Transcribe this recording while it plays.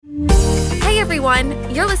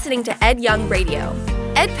everyone. You're listening to Ed Young Radio.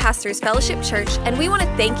 Ed pastors Fellowship Church, and we want to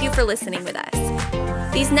thank you for listening with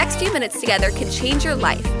us. These next few minutes together can change your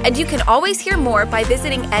life, and you can always hear more by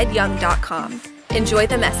visiting edyoung.com. Enjoy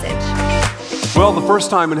the message. Well, the first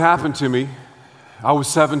time it happened to me, I was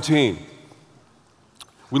 17.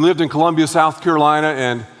 We lived in Columbia, South Carolina,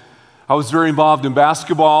 and I was very involved in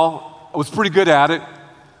basketball. I was pretty good at it.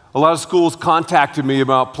 A lot of schools contacted me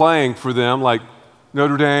about playing for them, like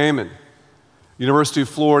Notre Dame and University of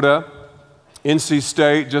Florida, NC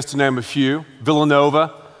State, just to name a few,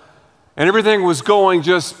 Villanova. And everything was going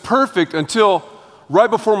just perfect until right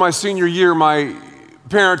before my senior year, my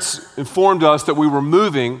parents informed us that we were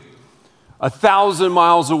moving 1,000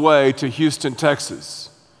 miles away to Houston, Texas.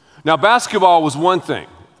 Now, basketball was one thing.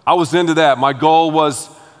 I was into that. My goal was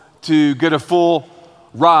to get a full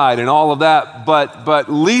ride and all of that.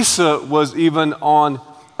 But Lisa was even on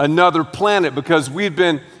another planet because we'd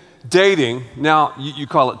been dating, now you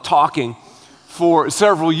call it talking, for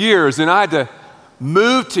several years. And I had to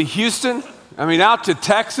move to Houston, out to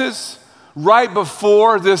Texas, right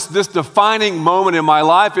before this defining moment in my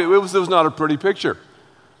life. It was not a pretty picture.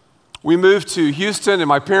 We moved to Houston, and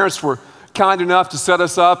my parents were kind enough to set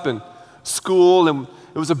us up in school, and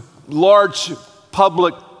it was a large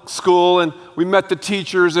public school, and we met the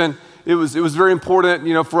teachers, and it was very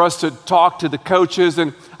important, for us to talk to the coaches.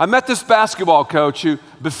 And I met this basketball coach who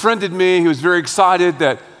befriended me. He was very excited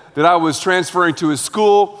that I was transferring to his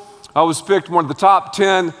school. I was picked one of the top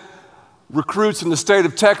 10 recruits in the state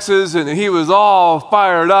of Texas, and he was all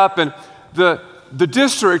fired up. And the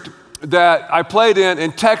district that I played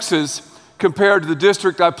in Texas compared to the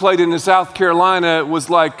district I played in South Carolina was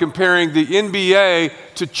like comparing the NBA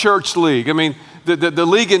to church league. The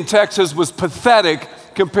league in Texas was pathetic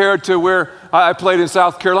compared to where I played in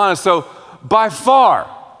South Carolina. So by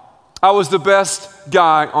far, I was the best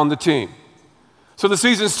guy on the team. So the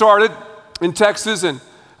season started in Texas, and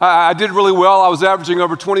I did really well. I was averaging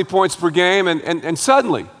over 20 points per game, and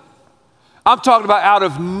suddenly, I'm talking about out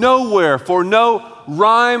of nowhere, for no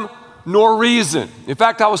rhyme nor reason. In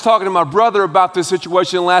fact, I was talking to my brother about this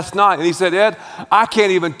situation last night, and he said, "Ed, I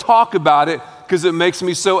can't even talk about it because it makes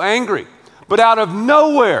me so angry." But out of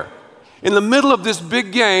nowhere, in the middle of this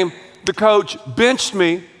big game, the coach benched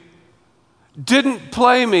me, didn't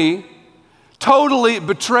play me, totally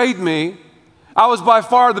betrayed me. I was by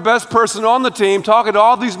far the best person on the team, talking to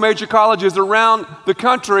all these major colleges around the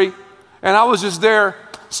country, and I was just there,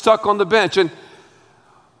 stuck on the bench. And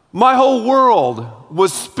my whole world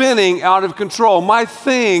was spinning out of control. My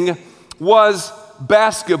thing was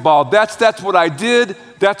basketball. That's what I did.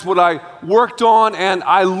 That's what I worked on. And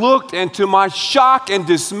I looked, and to my shock and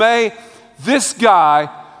dismay, this guy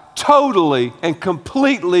totally and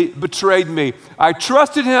completely betrayed me. I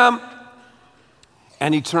trusted him,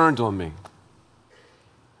 and he turned on me.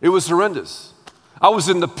 It was horrendous. I was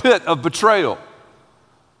in the pit of betrayal.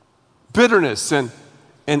 Bitterness and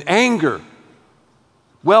anger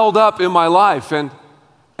welled up in my life, and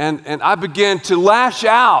I began to lash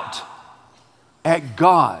out at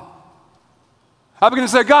God. I began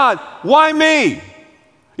to say, "God, why me?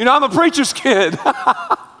 I'm a preacher's kid.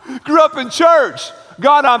 Grew up in church.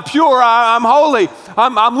 God, I'm pure, I'm holy,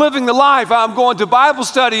 I'm living the life, I'm going to Bible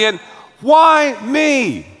study, and why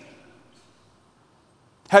me?"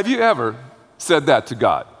 Have you ever said that to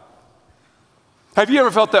God? Have you ever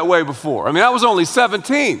felt that way before? I was only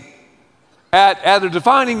 17 at a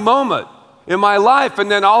defining moment in my life, and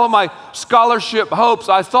then all of my scholarship hopes,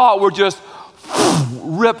 I thought, were just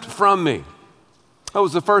ripped from me. That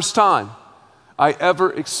was the first time I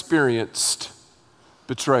ever experienced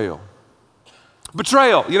betrayal.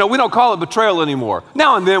 Betrayal, we don't call it betrayal anymore.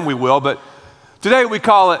 Now and then we will, but today we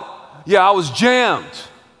call it, I was jammed,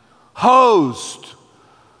 hosed,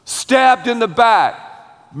 stabbed in the back,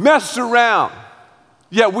 messed around.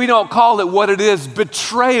 Yet we don't call it what it is,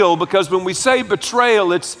 betrayal, because when we say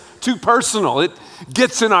betrayal, it's too personal. It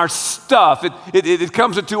gets in our stuff. It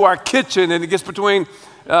comes into our kitchen, and it gets between,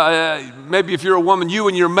 maybe if you're a woman, you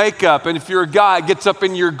and your makeup, and if you're a guy, it gets up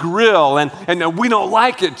in your grill, and we don't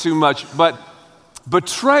like it too much. But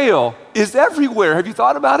betrayal is everywhere. Have you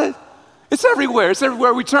thought about it? It's everywhere. It's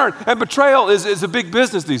everywhere we turn. And betrayal is a big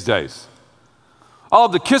business these days. All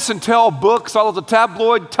of the kiss and tell books, all of the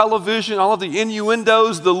tabloid television, all of the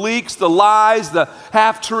innuendos, the leaks, the lies, the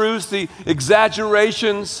half-truths, the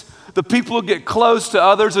exaggerations, the people who get close to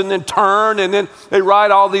others and then turn, and then they write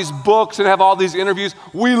all these books and have all these interviews.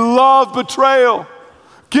 We love betrayal.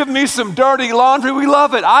 Give me some dirty laundry. We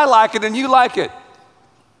love it. I like it and you like it.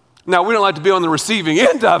 Now, we don't like to be on the receiving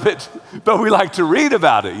end of it, but we like to read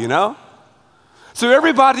about it, So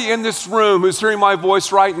everybody in this room who's hearing my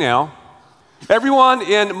voice right now, Everyone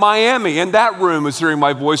in Miami, in that room, is hearing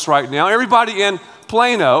my voice right now. Everybody in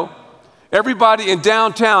Plano, everybody in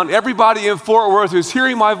downtown, everybody in Fort Worth who's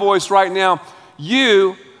hearing my voice right now,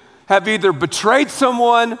 you have either betrayed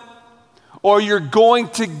someone or you're going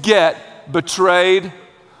to get betrayed.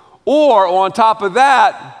 Or on top of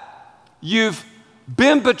that, you've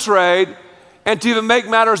been betrayed. And to even make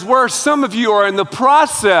matters worse, some of you are in the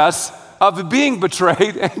process of being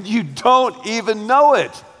betrayed and you don't even know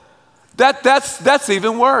it. That's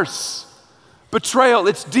even worse. Betrayal,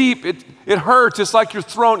 it's deep, it hurts. It's like you're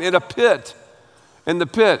thrown in a pit. And the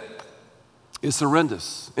pit is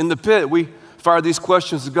horrendous. In the pit, we fire these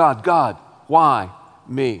questions to God. God, why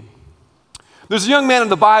me? There's a young man in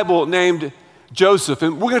the Bible named Joseph,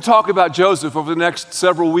 and we're going to talk about Joseph over the next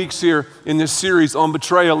several weeks here in this series on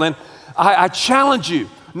betrayal. And I challenge you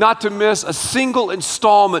not to miss a single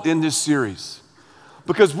installment in this series,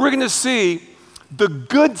 because we're going to see the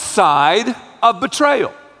good side of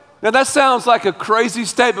betrayal. Now that sounds like a crazy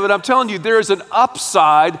statement, but I'm telling you, there is an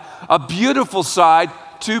upside, a beautiful side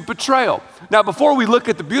to betrayal. Now before we look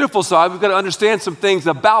at the beautiful side, we've got to understand some things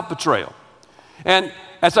about betrayal. And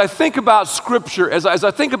as I think about Scripture, as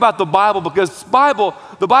I think about the Bible, because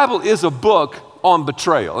the Bible is a book on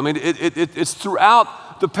betrayal. I mean, it's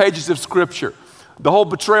throughout the pages of Scripture. The whole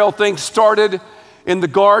betrayal thing started in the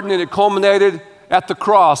garden and it culminated at the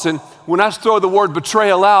cross. And when I throw the word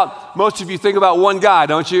betrayal out, most of you think about one guy,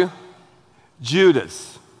 don't you?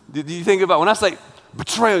 Judas. Do you think about, when I say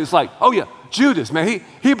betrayal, it's like, oh yeah, Judas, man,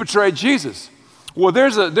 he betrayed Jesus. Well,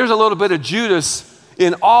 there's a little bit of Judas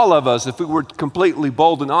in all of us, if we were completely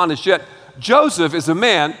bold and honest. Yet Joseph is a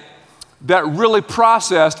man that really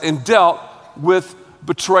processed and dealt with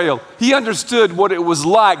betrayal. He understood what it was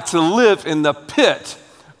like to live in the pit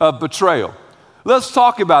of betrayal. Let's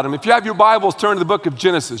talk about him. If you have your Bibles, turn to the book of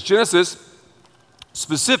Genesis. Genesis,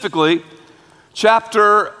 specifically,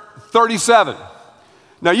 chapter 37.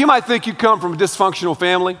 Now, you might think you come from a dysfunctional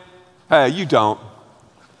family. Hey, you don't.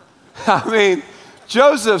 I mean,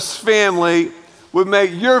 Joseph's family would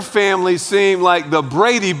make your family seem like the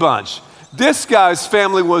Brady Bunch. This guy's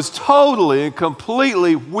family was totally and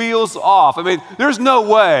completely wheels off. I mean, there's no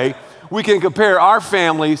way we can compare our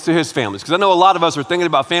families to his families, because I know a lot of us are thinking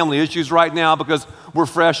about family issues right now because we're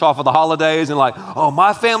fresh off of the holidays and like, oh,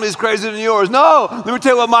 my family's crazier than yours. No, let me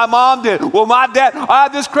tell you what my mom did. Well, my dad, I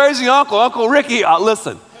have this crazy uncle, Uncle Ricky.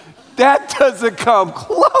 Listen, that doesn't come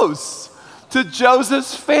close to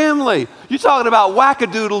Joseph's family. You're talking about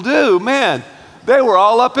whack-a-doodle-doo, man. They were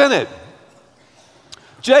all up in it.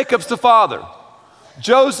 Jacob's the father.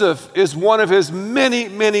 Joseph is one of his many,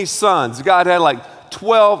 many sons. God had like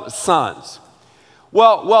 12 sons.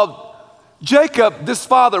 Well, Jacob, this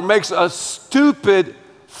father, makes a stupid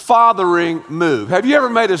fathering move. Have you ever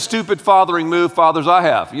made a stupid fathering move? Fathers, I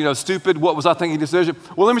have. You know, stupid, what was I thinking decision?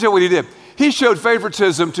 Well, let me tell you what he did. He showed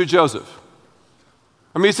favoritism to Joseph.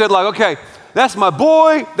 I mean, he said like, okay, that's my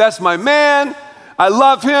boy, that's my man. I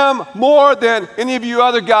love him more than any of you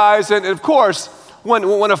other guys. And of course,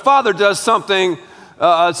 when a father does something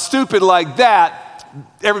stupid like that,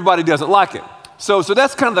 everybody doesn't like it. So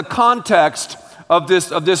that's kind of the context of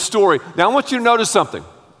this story. Now I want you to notice something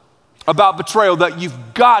about betrayal that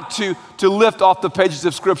you've got to lift off the pages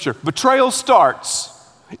of Scripture. Betrayal starts,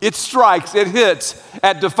 it strikes, it hits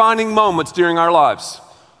at defining moments during our lives.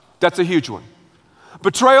 That's a huge one.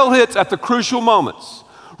 Betrayal hits at the crucial moments,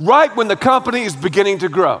 right when the company is beginning to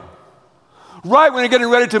grow, right when you're getting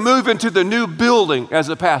ready to move into the new building as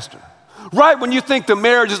a pastor, right when you think the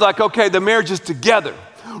marriage is like, okay, the marriage is together,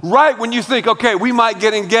 right when you think, okay, we might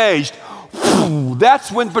get engaged.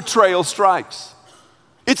 That's when betrayal strikes.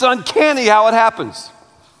 It's uncanny how it happens.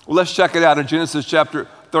 Well, let's check it out in Genesis chapter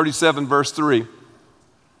 37, verse 3.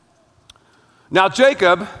 Now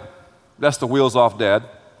Jacob, that's the wheels off dad,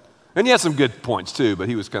 and he had some good points too, but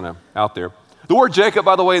he was kind of out there. The word Jacob,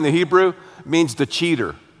 by the way, in the Hebrew means the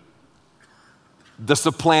cheater, the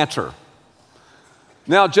supplanter.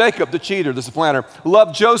 Now Jacob, the cheater, the supplanter,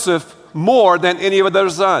 loved Joseph more than any of their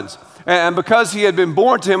sons. And because he had been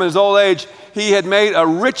born to him in his old age, he had made a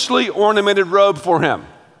richly ornamented robe for him.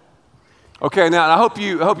 Okay, now I hope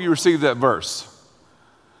you received that verse.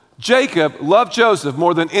 Jacob loved Joseph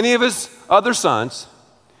more than any of his other sons,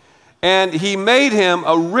 and he made him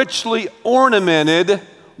a richly ornamented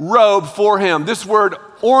robe for him. This word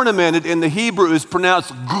ornamented in the Hebrew is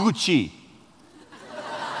pronounced Gucci.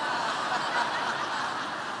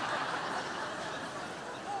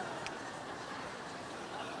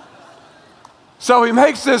 So he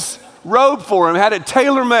makes this robe for him, had it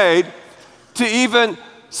tailor-made to even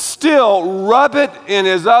still rub it in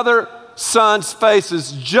his other sons'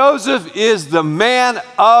 faces. Joseph is the man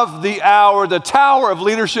of the hour, the tower of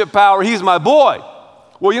leadership power. He's my boy.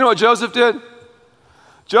 Well, you know what Joseph did?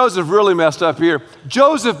 Joseph really messed up here.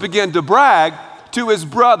 Joseph began to brag to his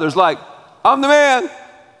brothers like, I'm the man.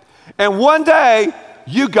 And one day,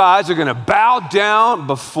 you guys are going to bow down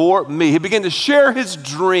before me. He began to share his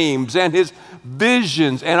dreams and his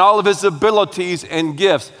visions and all of his abilities and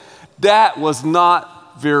gifts. That was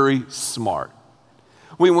not very smart.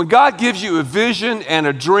 When God gives you a vision and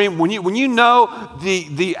a dream, when you know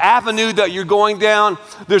the avenue that you're going down,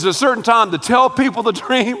 there's a certain time to tell people the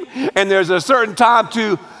dream, and there's a certain time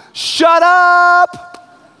to shut up.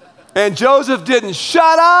 And Joseph didn't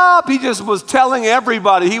shut up. He just was telling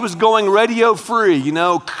everybody. He was going radio free, you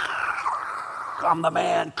know. I'm the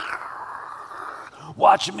man.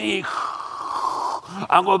 Watch me.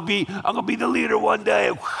 I'm gonna be the leader one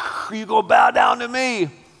day. You're gonna bow down to me.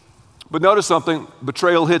 But notice something,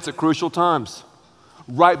 betrayal hits at crucial times,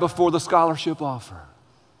 right before the scholarship offer.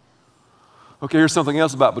 Okay, here's something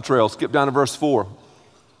else about betrayal. Skip down to verse 4.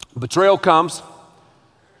 Betrayal comes,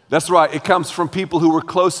 that's right, it comes from people who were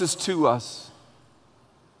closest to us.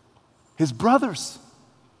 His brothers.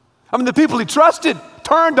 I mean, the people he trusted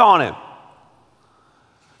turned on him.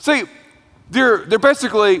 See, there are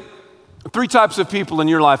basically three types of people in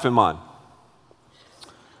your life and mine.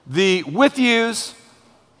 The with yous,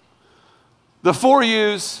 the for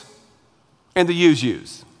yous, and the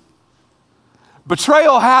use.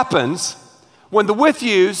 Betrayal happens when the with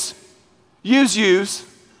yous use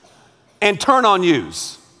and turn on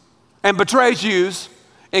yous and betrays yous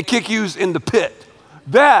and kick yous in the pit.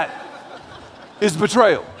 That is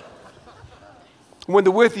betrayal. When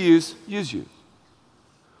the with yous use you.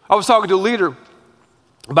 I was talking to a leader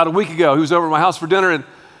about a week ago. He was over at my house for dinner,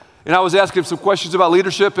 and I was asking him some questions about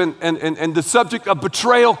leadership, and the subject of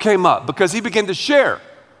betrayal came up because he began to share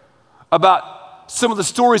about some of the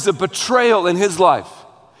stories of betrayal in his life.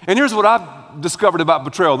 And here's what I've discovered about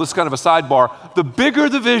betrayal. This is kind of a sidebar. The bigger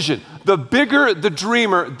the vision, the bigger the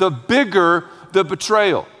dreamer, the bigger the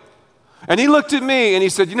betrayal. And he looked at me and he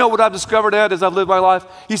said, you know what I've discovered, Ed, as I've lived my life?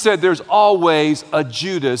 He said, there's always a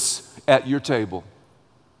Judas at your table.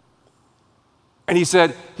 And he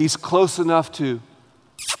said, he's close enough to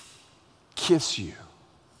kiss you.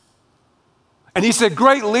 And he said,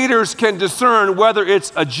 great leaders can discern whether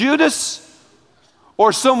it's a Judas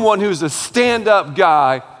or someone who's a stand-up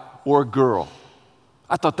guy or a girl.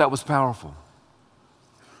 I thought that was powerful.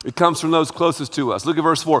 It comes from those closest to us. Look at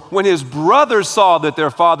verse 4. When his brothers saw that their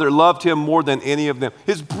father loved him more than any of them.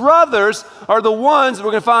 His brothers are the ones,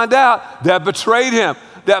 we're going to find out, that betrayed him,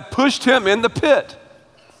 that pushed him in the pit.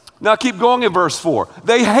 Now keep going in verse 4.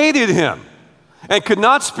 They hated him and could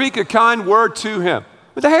not speak a kind word to him.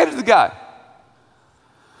 But they hated the guy.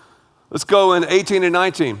 Let's go in 18 and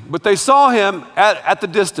 19. But they saw him at the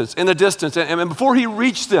distance, in the distance, and before he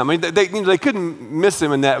reached them, I mean, they couldn't miss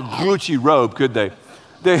him in that Gucci robe, could they?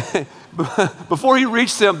 Before he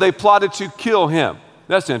reached them, they plotted to kill him.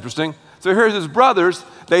 That's interesting. So here's his brothers.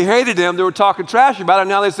 They hated him. They were talking trash about him.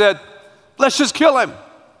 Now they said, let's just kill him.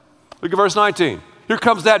 Look at verse 19. Here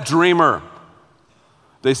comes that dreamer.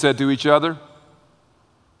 They said to each other,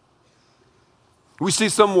 we see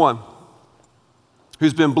someone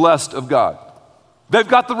who's been blessed of God. They've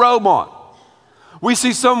got the robe on. We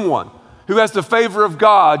see someone who has the favor of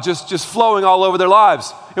God just flowing all over their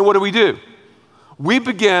lives. And what do? We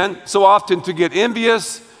begin so often to get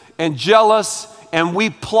envious and jealous, and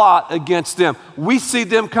we plot against them. We see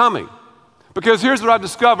them coming. Because here's what I've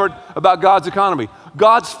discovered about God's economy.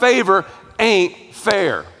 God's favor ain't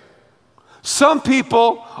fair. Some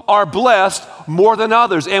people are blessed more than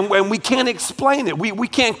others, and we can't explain it. We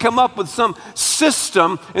can't come up with some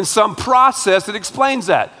system and some process that explains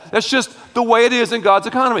that. That's just the way it is in God's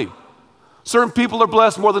economy. Certain people are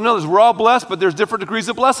blessed more than others. We're all blessed, but there's different degrees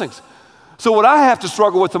of blessings. So what I have to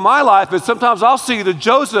struggle with in my life is sometimes I'll see the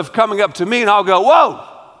Joseph coming up to me and I'll go, whoa,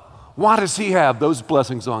 why does he have those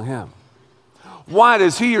blessings on him? Why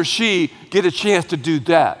does he or she get a chance to do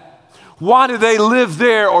that? Why do they live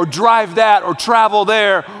there or drive that or travel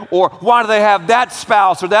there? Or why do they have that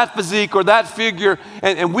spouse or that physique or that figure?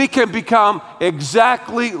 And we can become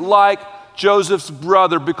exactly like Joseph's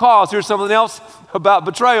brother, because here's something else about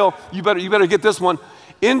betrayal. You better get this one.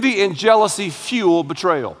 Envy and jealousy fuel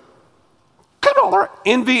betrayal.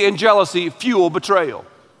 Envy and jealousy fuel betrayal.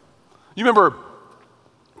 You remember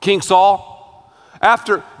King Saul?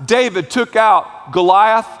 After David took out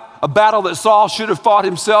Goliath, a battle that Saul should have fought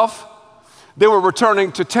himself, they were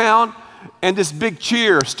returning to town, and this big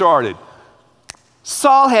cheer started.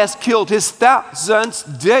 Saul has killed his thousands,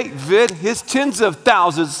 David his tens of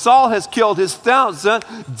thousands. Saul has killed his thousands,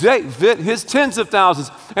 David his tens of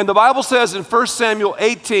thousands. And the Bible says in 1 Samuel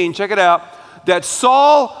 18, check it out, that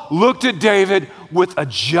Saul looked at David with a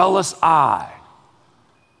jealous eye.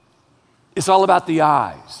 It's all about the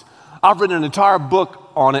eyes. I've written an entire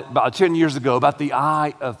book on it about 10 years ago about the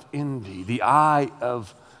eye of envy, the eye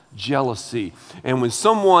of jealousy. And when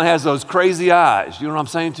someone has those crazy eyes, you know what I'm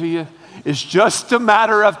saying to you? It's just a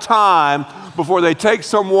matter of time before they take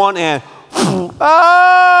someone and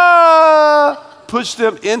push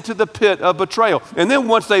them into the pit of betrayal. And then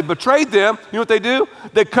once they betrayed them, you know what they do?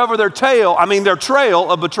 They cover their trail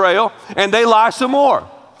of betrayal, and they lie some more.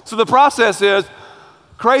 So the process is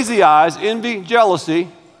crazy eyes, envy, jealousy,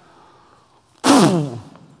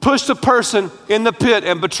 push the person in the pit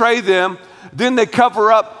and betray them. Then they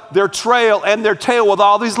cover up their trail and their tail with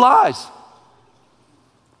all these lies.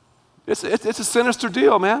 It's a sinister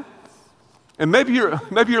deal, man. And maybe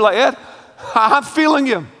you're like, Ed, I'm feeling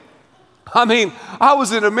you. I mean, I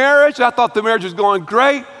was in a marriage. I thought the marriage was going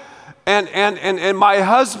great. And my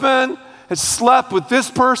husband had slept with this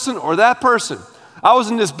person or that person. I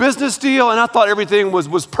was in this business deal, and I thought everything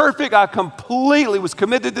was perfect. I completely was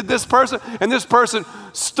committed to this person, and this person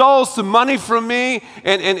stole some money from me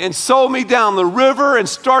and sold me down the river and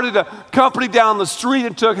started a company down the street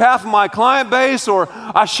and took half of my client base, or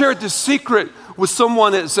I shared this secret with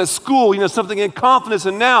someone at school, something in confidence,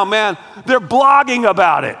 and now, man, they're blogging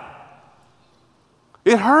about it.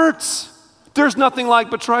 It hurts. There's nothing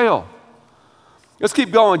like betrayal. Let's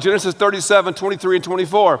keep going. Genesis 37, 23 and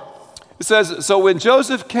 24. It says, so when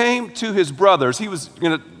Joseph came to his brothers, he was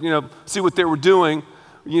going to, see what they were doing,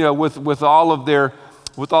 with all of their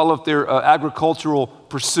agricultural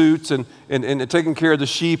pursuits and taking care of the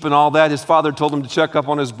sheep and all that. His father told him to check up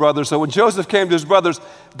on his brothers. So when Joseph came to his brothers,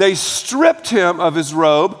 they stripped him of his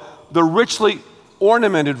robe, the richly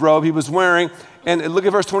ornamented robe he was wearing. And look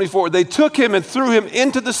at verse 24. They took him and threw him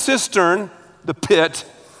into the cistern, the pit.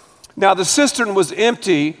 Now the cistern was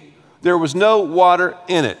empty. There was no water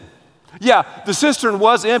in it. Yeah, the cistern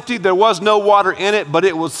was empty. There was no water in it, but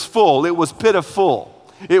it was full. It was pitiful.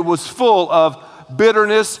 It was full of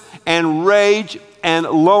bitterness and rage and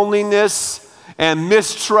loneliness and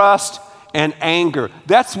mistrust and anger.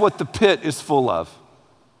 That's what the pit is full of.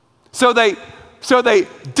 So they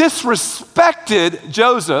disrespected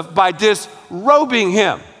Joseph by disrobing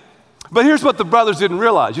him. But here's what the brothers didn't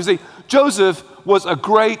realize. You see, Joseph was a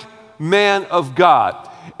great man of God.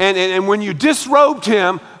 And when you disrobed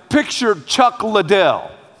him, picture Chuck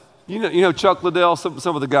Liddell. You know Chuck Liddell?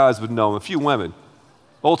 Some of the guys would know him, a few women.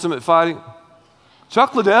 Ultimate Fighting.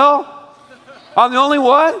 Chuck Liddell? I'm the only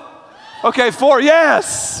one? Okay, 4,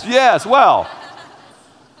 yes, well.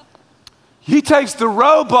 He takes the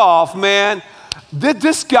robe off, man.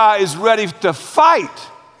 This guy is ready to fight.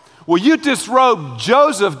 Well, you disrobe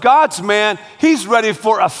Joseph, God's man, he's ready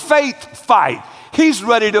for a faith fight. He's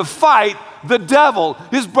ready to fight the devil.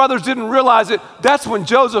 His brothers didn't realize it. That's when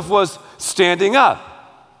Joseph was standing up.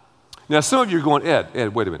 Now, some of you are going,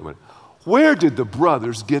 Ed, wait a minute. Where did the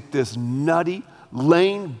brothers get this nutty,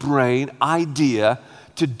 lame brain idea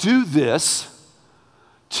to do this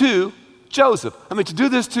to Joseph? To do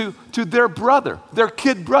this to their brother, their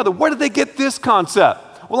kid brother. Where did they get this concept?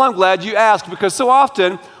 Well, I'm glad you asked, because so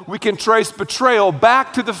often we can trace betrayal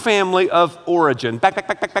back to the family of origin. Back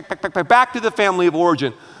to the family of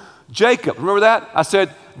origin. Jacob, remember that? I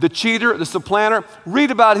said the cheater, the supplanter.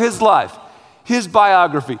 Read about his life, his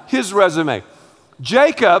biography, his resume.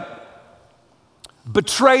 Jacob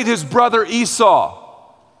betrayed his brother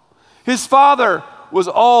Esau. His father was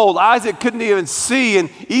old. Isaac couldn't even see, and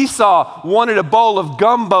Esau wanted a bowl of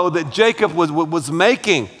gumbo that Jacob was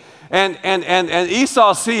making. And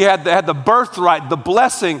Esau, had the birthright, the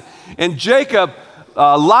blessing, and Jacob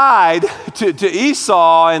lied to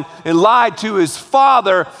Esau and lied to his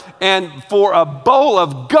father, and for a bowl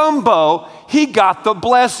of gumbo, he got the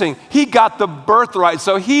blessing. He got the birthright.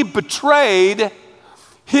 So he betrayed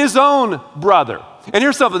his own brother. And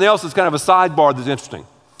here's something else that's kind of a sidebar that's interesting.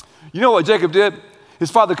 You know what Jacob did?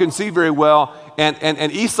 His father couldn't see very well,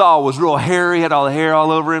 and Esau was real hairy, had all the hair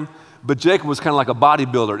all over him, but Jacob was kind of like a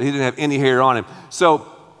bodybuilder. He didn't have any hair on him. So,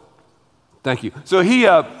 thank you. So he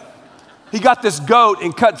got this goat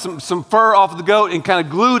and cut some fur off of the goat and kind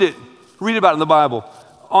of glued it, read about it in the Bible,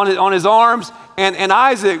 on his arms, and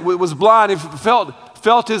Isaac was blind. He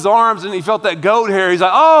felt his arms, and he felt that goat hair. He's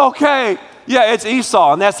like, oh, okay, yeah, it's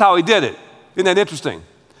Esau, and that's how he did it. Isn't that interesting?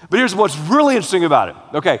 But here's what's really interesting about it.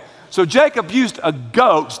 Okay, so Jacob used a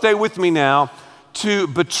goat, stay with me now, to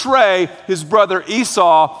betray his brother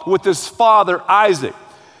Esau with his father Isaac.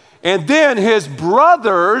 And then his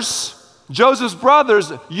brothers, Joseph's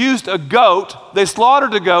brothers, used a goat. They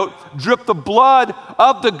slaughtered a goat, dripped the blood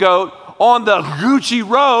of the goat on the Gucci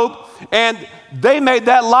robe, and they made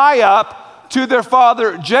that lie up to their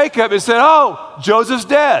father Jacob and said, oh, Joseph's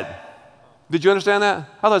dead. Did you understand that?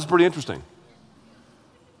 I thought that's pretty interesting.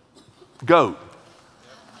 Goat.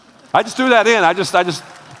 I just threw that in. I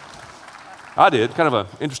did. Kind of an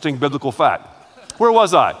interesting biblical fact. Where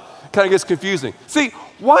was I? Kind of gets confusing. See,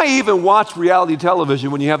 why even watch reality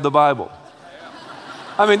television when you have the Bible?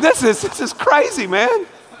 I mean, this is crazy, man.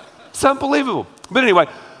 It's unbelievable. But anyway,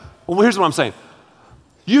 well, here's what I'm saying.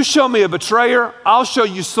 You show me a betrayer, I'll show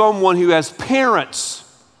you someone who has parents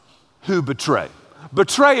who betray.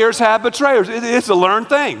 Betrayers have betrayers. It's a learned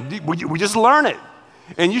thing. We just learn it.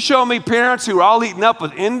 And you show me parents who are all eaten up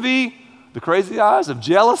with envy, the crazy eyes of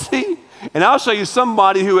jealousy, and I'll show you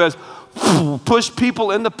somebody who has pushed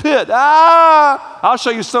people in the pit. I'll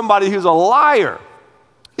show you somebody who's a liar.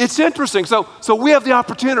 It's interesting. So we have the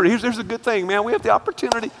opportunity. Here's a good thing, man. We have the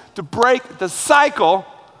opportunity to break the cycle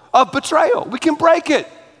of betrayal. We can break it.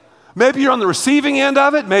 Maybe you're on the receiving end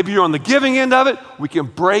of it. Maybe you're on the giving end of it. We can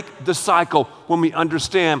break the cycle when we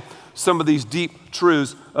understand some of these deep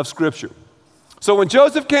truths of Scripture. So when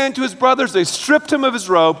Joseph came to his brothers, they stripped him of his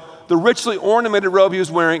robe, the richly ornamented robe he was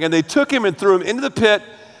wearing, and they took him and threw him into the pit.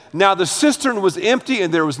 Now the cistern was empty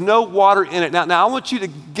and there was no water in it. Now I want you to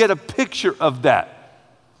get a picture of that.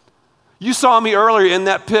 You saw me earlier in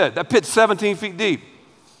that pit. That pit's 17 feet deep.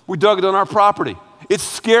 We dug it on our property. It's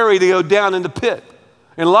scary to go down in the pit.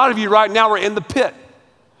 And a lot of you right now are in the pit.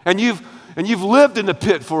 And you've lived in the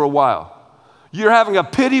pit for a while. You're having a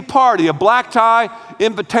pity party, a black tie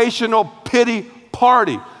invitational pity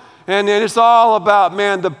party. And it's all about,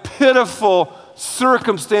 man, the pitiful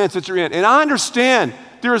circumstance that you're in. And I understand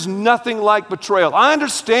there is nothing like betrayal. I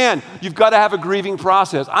understand you've got to have a grieving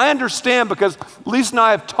process. I understand because Lisa and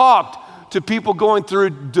I have talked to people going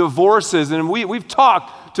through divorces, and we've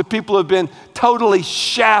talked to people who have been totally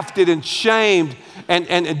shafted and shamed and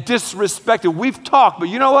disrespected. We've talked, but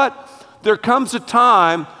you know what? There comes a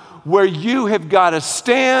time where you have got to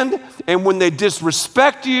stand, and when they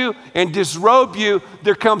disrespect you and disrobe you,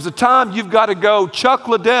 there comes a time you've got to go Chuck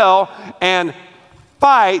Liddell and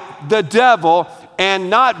fight the devil and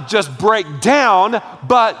not just break down,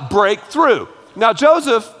 but break through. Now,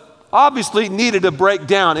 Joseph obviously needed a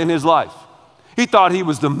breakdown in his life. He thought he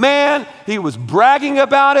was the man. He was bragging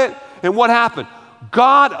about it. And what happened?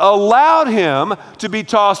 God allowed him to be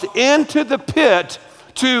tossed into the pit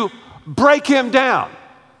to break him down.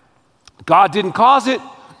 God didn't cause it.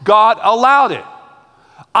 God allowed it.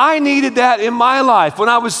 I needed that in my life when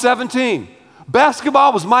I was 17.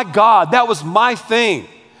 Basketball was my God. That was my thing.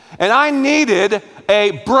 And I needed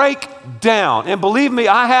a breakdown. And believe me,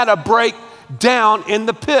 I had a breakdown in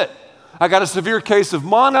the pit. I got a severe case of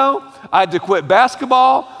mono. I had to quit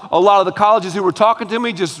basketball. A lot of the colleges who were talking to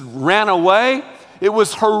me just ran away. It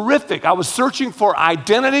was horrific. I was searching for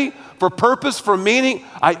identity, for purpose, for meaning.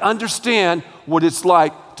 I understand what it's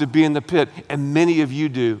like to be in the pit, and many of you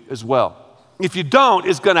do as well. If you don't,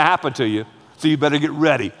 it's going to happen to you, so you better get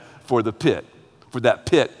ready for the pit, for that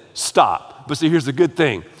pit stop. But see, here's the good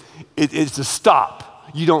thing. It's a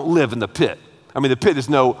stop. You don't live in the pit. I mean, the pit is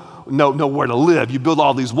nowhere to live. You build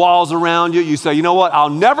all these walls around you. You say, you know what? I'll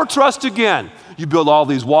never trust again. You build all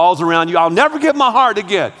these walls around you. I'll never give my heart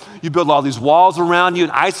again. You build all these walls around you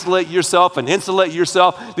and isolate yourself and insulate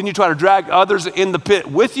yourself. Then you try to drag others in the pit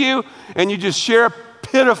with you, and you just share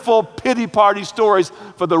pitiful pity party stories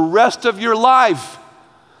for the rest of your life.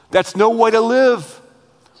 That's no way to live.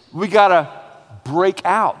 We got to break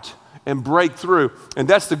out and break through. And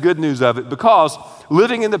that's the good news of it, because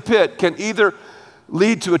living in the pit can either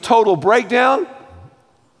lead to a total breakdown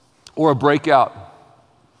or a breakout.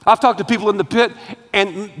 I've talked to people in the pit,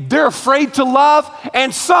 and they're afraid to love,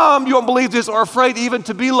 and some, you won't believe this, are afraid even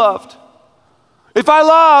to be loved. If I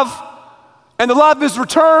love and the love is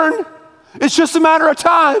returned, it's just a matter of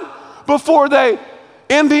time before they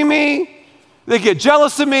envy me, they get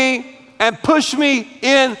jealous of me, and push me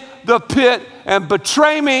in the pit and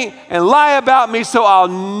betray me and lie about me, so I'll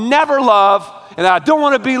never love, and I don't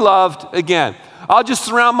want to be loved again. I'll just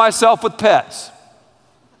surround myself with pets.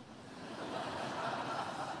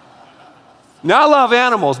 Now, I love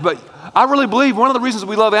animals, but I really believe one of the reasons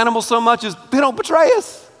we love animals so much is they don't betray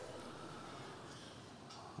us.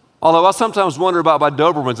 Although I sometimes wonder about my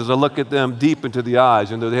Dobermans as I look at them deep into the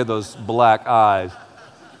eyes, and they have those black eyes.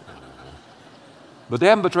 But they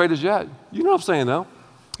haven't betrayed us yet. You know what I'm saying, though?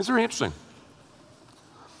 It's very interesting.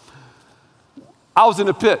 I was in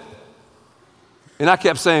the pit, and I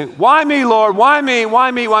kept saying, why me, Lord? Why me?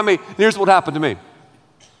 Why me? Why me? And here's what happened to me.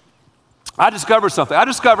 I discovered something. I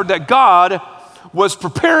discovered that God was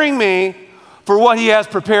preparing me for what he has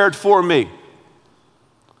prepared for me.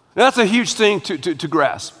 Now, that's a huge thing to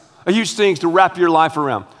grasp, a huge thing to wrap your life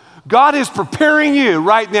around. God is preparing you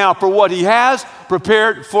right now for what he has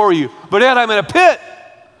prepared for you. But Ed, I'm in a pit.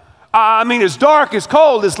 I mean, it's dark, it's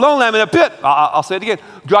cold, it's lonely, I'm in a pit. I'll say it again.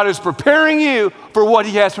 God is preparing you for what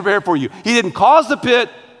he has prepared for you. He didn't cause the pit,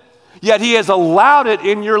 yet he has allowed it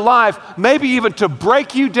in your life, maybe even to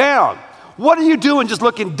break you down. What are you doing just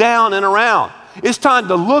looking down and around? It's time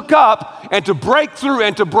to look up and to break through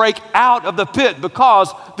and to break out of the pit,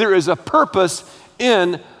 because there is a purpose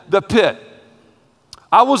in the pit.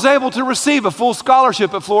 I was able to receive a full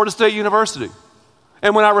scholarship at Florida State University.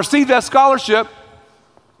 And when I received that scholarship,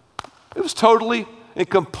 it was totally and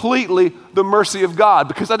completely the mercy of God,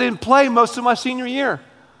 because I didn't play most of my senior year.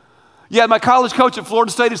 Yet my college coach at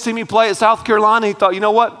Florida State had seen me play at South Carolina. He thought, you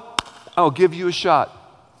know what? I'll give you a shot.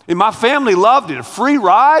 And my family loved it. A free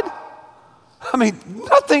ride? I mean,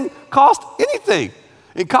 nothing cost anything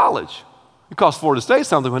in college. It cost Florida State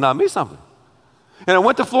something, but not me something. And I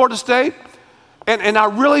went to Florida State, and I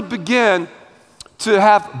really began to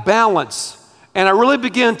have balance. And I really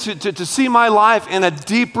began to see my life in a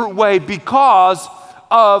deeper way because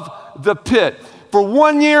of the pit. For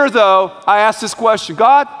 1 year, though, I asked this question: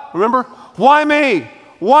 God, remember, why me?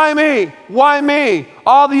 Why me? Why me?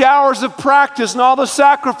 All the hours of practice and all the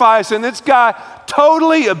sacrifice, and this guy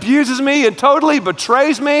totally abuses me and totally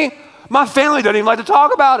betrays me. My family doesn't even like to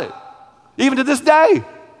talk about it, even to this day.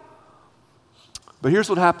 But here's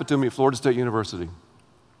what happened to me at Florida State University.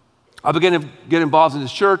 I began to get involved in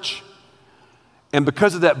this church, and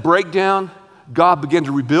because of that breakdown, God began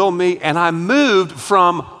to rebuild me, and I moved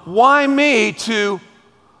from why me to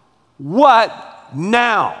what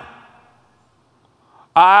now?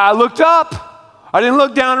 I looked up. I didn't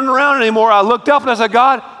look down and around anymore. I looked up and I said,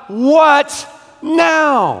 God, what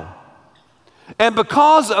now? And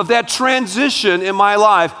because of that transition in my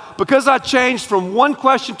life, because I changed from one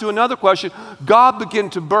question to another question, God began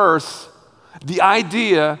to birth the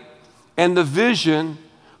idea and the vision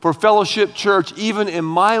for Fellowship Church, even in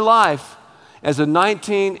my life as a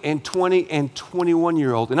 19 and 20 and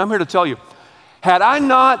 21-year-old. And I'm here to tell you, had I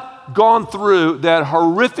not gone through that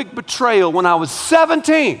horrific betrayal when I was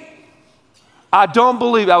 17, I don't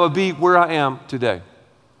believe I would be where I am today.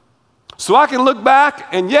 So I can look back,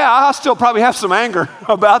 and yeah, I still probably have some anger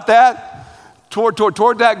about that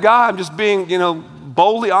toward that guy. I'm just being,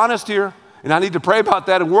 boldly honest here, and I need to pray about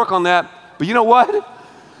that and work on that. But you know what?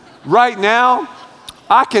 Right now,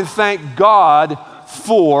 I can thank God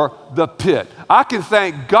for the pit. I can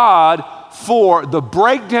thank God for the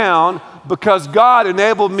breakdown, because God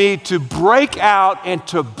enabled me to break out and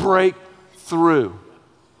to break through.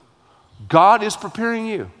 God is preparing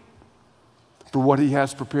you for what he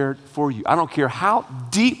has prepared for you. I don't care how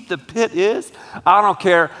deep the pit is. I don't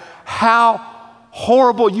care how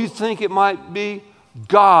horrible you think it might be.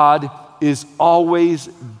 God is always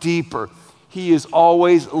deeper. He is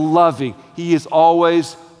always loving. He is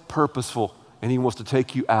always purposeful. And he wants to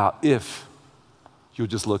take you out if you'll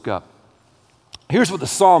just look up. Here's what the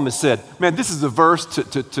psalmist said. Man, this is a verse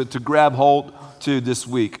to grab hold to this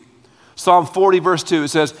week. Psalm 40, verse 2, it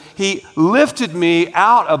says, he lifted me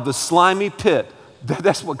out of the slimy pit.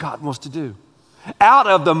 That's what God wants to do. Out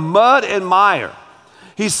of the mud and mire.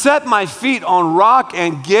 He set my feet on rock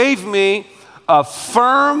and gave me a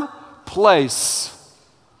firm place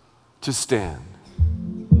to stand.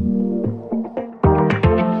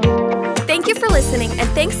 Thank you for listening, and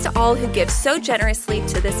thanks to all who give so generously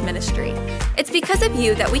to this ministry. It's because of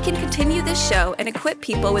you that we can continue this show and equip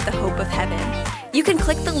people with the hope of heaven. You can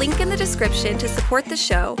click the link in the description to support the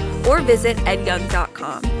show or visit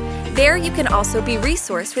edyoung.com. There you can also be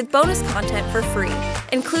resourced with bonus content for free,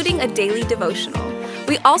 including a daily devotional.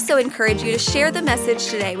 We also encourage you to share the message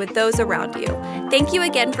today with those around you. Thank you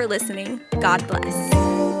again for listening. God bless.